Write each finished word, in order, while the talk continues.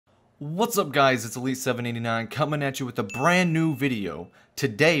What's up guys, it's Elite789 coming at you with a brand new video.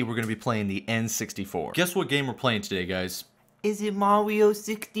 Today we're going to be playing the N64. Guess what game we're playing today, guys? Is it Mario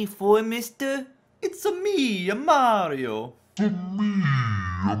 64, mister? It's a me, a Mario.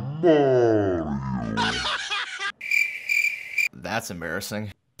 That's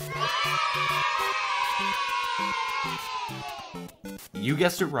embarrassing. You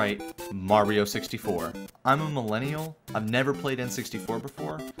guessed it right, Mario 64. I'm a millennial, I've never played N64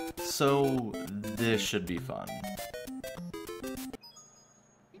 before, so this should be fun.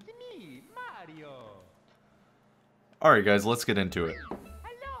 It's me, Mario. Alright guys, let's get into it.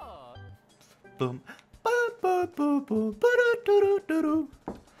 Hello. Boom.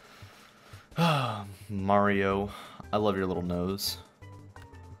 Ba-ba-ba-ba-ba-ba-da-da-da-da-da. Mario, I love your little nose.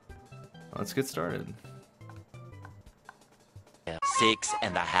 Let's get started.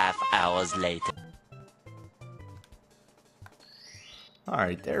 6.5 hours later.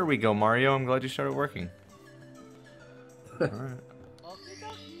 Alright, there we go, Mario. I'm glad you started working. Alright.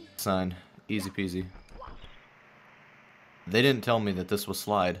 Sign. Easy peasy. They didn't tell me that this was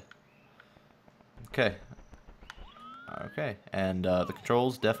slide. Okay. Okay, and the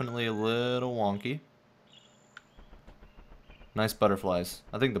controls definitely a little wonky. Nice butterflies.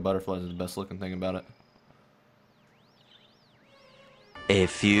 I think the butterflies are the best looking thing about it. A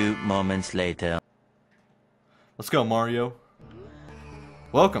few moments later. Let's go, Mario.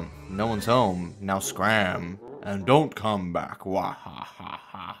 Welcome. No one's home. Now scram. And don't come back. Wah ha ha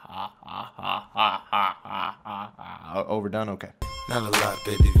ha ha ha ha ha ha ha ha. Overdone? Okay. Not a lot,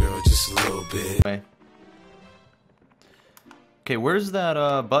 baby girl, just a little bit. Okay, where's that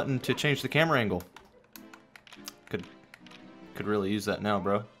button to change the camera angle? Could really use that now,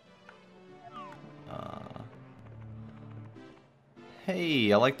 bro.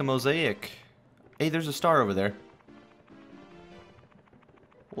 Hey, I like the mosaic. Hey, there's a star over there.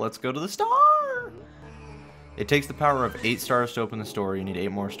 Let's go to the star! It takes the power of 8 stars to open the store. You need 8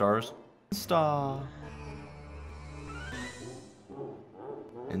 more stars. Star.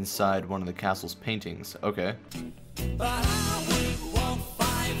 Inside one of the castle's paintings. Okay.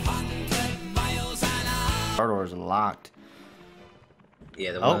 Star doors are locked.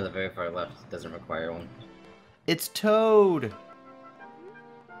 Yeah, the one on the very far left doesn't require one. It's Toad!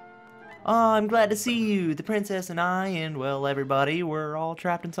 Oh, I'm glad to see you. The princess and I, and well, everybody, we're all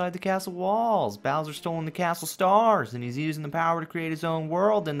trapped inside the castle walls. Bowser's stolen the castle stars, and he's using the power to create his own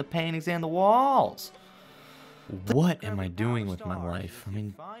world and the paintings and the walls. What am I doing with my life? I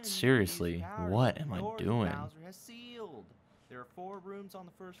mean, seriously, what am I doing? There are 4 rooms on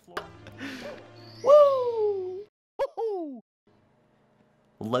the first floor. Woo! Woohoo!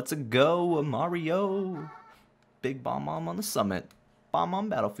 Let's go, Mario. Big bomb on the summit. Bomb on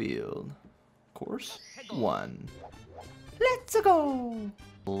battlefield. Course 1. Let's go.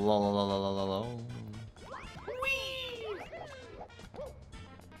 La la la la la la. Whee!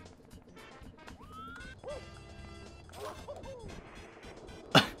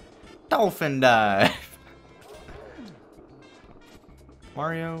 Dolphin dive.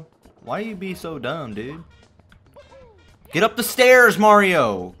 Mario, why you be so dumb, dude? Get up the stairs,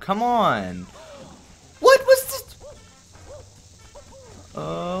 Mario. Come on. What was this?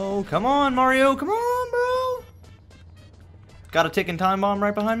 Oh, come on, Mario. Come on, bro. Got a ticking time bomb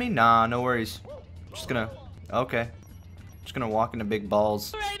right behind me? Nah, no worries. Just gonna... Okay. Just gonna walk into big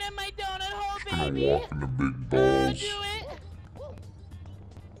balls. Right in my donut hole, baby.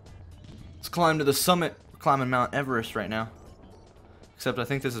 Let's climb to the summit. We're climbing Mount Everest right now. Except I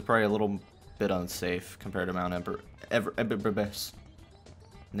think this is probably a little bit unsafe compared to Mount Everest.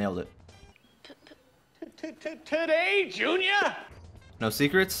 Nailed it. Today, Junior? No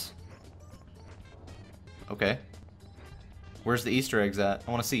secrets? Okay. Where's the Easter eggs at? I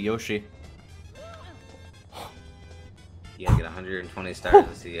want to see Yoshi. You gotta get 120 stars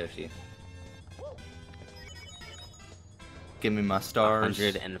to see Yoshi. Give me my stars.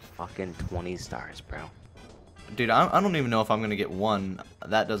 120 stars, bro. Dude, I don't even know if I'm gonna get 1.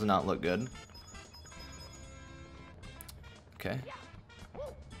 That does not look good. Okay.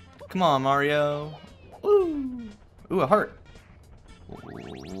 Come on, Mario. Ooh. Ooh, a heart.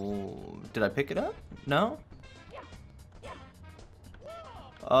 Ooh. Did I pick it up? No?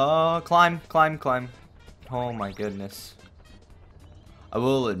 Climb. Oh my goodness. I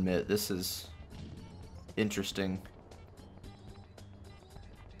will admit, this is interesting.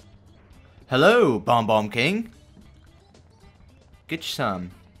 Hello, Bomb King. Get you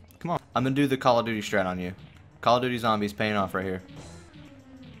some. Come on. I'm gonna do the Call of Duty strat on you. Call of Duty Zombies paying off right here.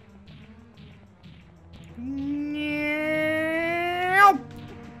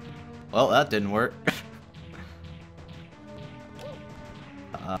 Well, that didn't work.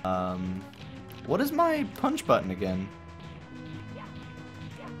 What is my punch button again?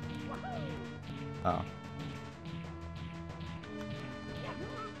 Oh.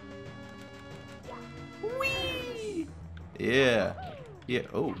 Whee! Yeah. Yeah.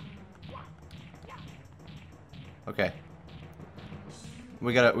 Oh. Okay.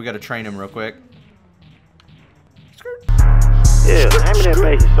 We gotta train him real quick. Yeah, hand me that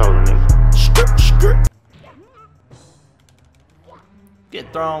baking soda, nigga.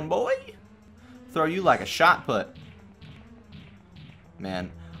 Get thrown, boy. Throw you like a shot put.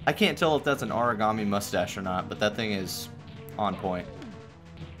 Man, I can't tell if that's an origami mustache or not, but that thing is on point.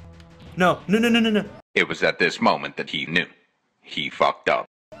 No. It was at this moment that he knew. He fucked up.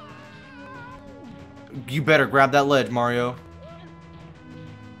 You better grab that ledge, Mario.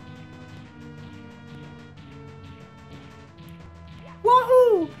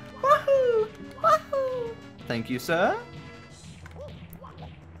 Wahoo! Wahoo! Wahoo! Thank you, sir.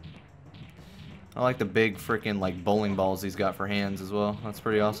 I like the big freaking like bowling balls he's got for hands as well. That's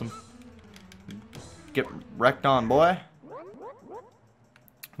pretty awesome. Get wrecked on, boy.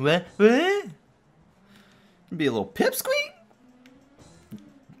 What? Be a little pipsqueak?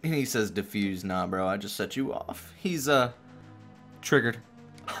 And he says diffuse. Nah, bro, I just set you off. He's triggered.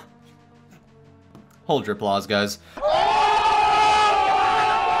 Hold your applause, guys.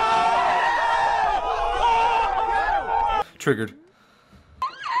 Triggered.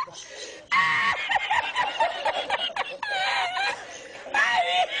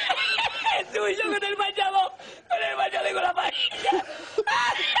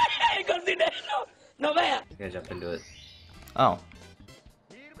 Gotta jump into it. Oh.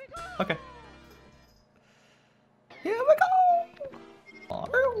 Okay. Here we go. Oh.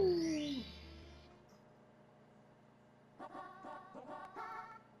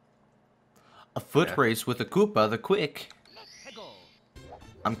 A foot race with a Koopa the Quick.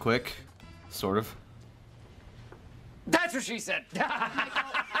 I'm quick, sort of. That's what she said.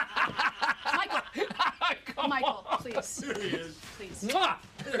 Michael, please. There he is. Please. Mwah!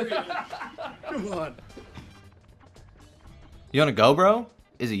 Come on. You wanna go, bro?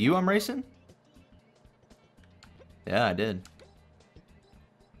 Is it you I'm racing? Yeah, I did.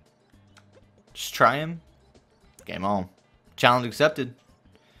 Just try him. Game on. Challenge accepted.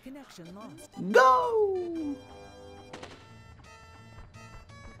 Connection lost. Go!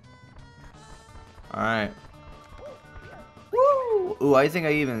 Alright. Woo! Ooh, I think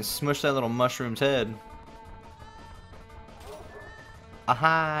I even smushed that little mushroom's head. A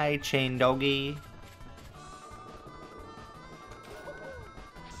hi, chain doggy.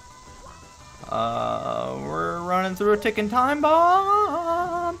 We're running through a ticking time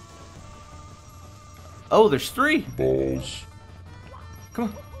bomb. Oh, there's 3 balls.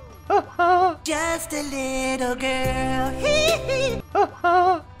 Come on. Just a little girl.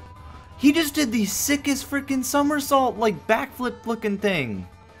 He just did the sickest freaking somersault, like backflip looking thing.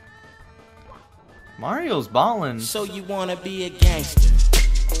 Mario's ballin'. So you wanna be a gangster?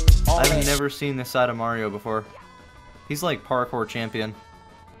 I've never seen this side of Mario before. He's like parkour champion.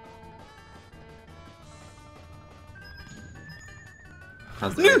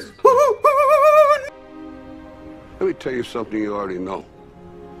 How's this? Let me tell you something you already know.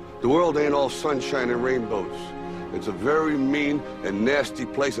 The world ain't all sunshine and rainbows. It's a very mean and nasty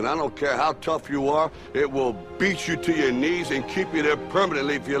place, and I don't care how tough you are, it will beat you to your knees and keep you there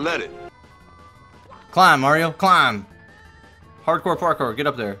permanently if you let it. Climb, Mario, climb. Hardcore parkour, get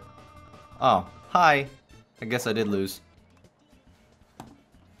up there. Oh, hi. I guess I did lose.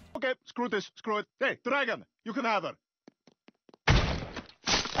 Okay, screw this, screw it. Hey, Dragon, you can have her.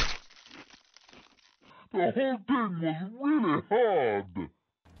 The whole thing was really hard.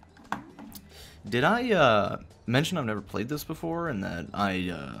 Did I mention I've never played this before and that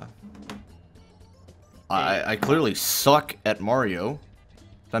I clearly suck at Mario?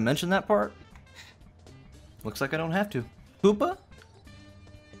 Did I mention that part? Looks like I don't have to. Koopa?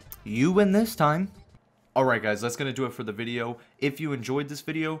 You win this time. Alright guys, that's gonna do it for the video. If you enjoyed this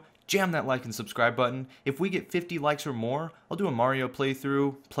video, jam that like and subscribe button. If we get 50 likes or more, I'll do a Mario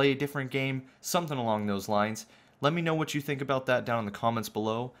playthrough, play a different game, something along those lines. Let me know what you think about that down in the comments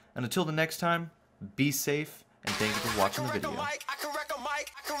below. And until the next time, be safe, and thank you for watching the video. I can wreck a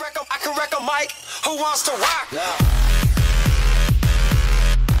mic. Who wants to rock?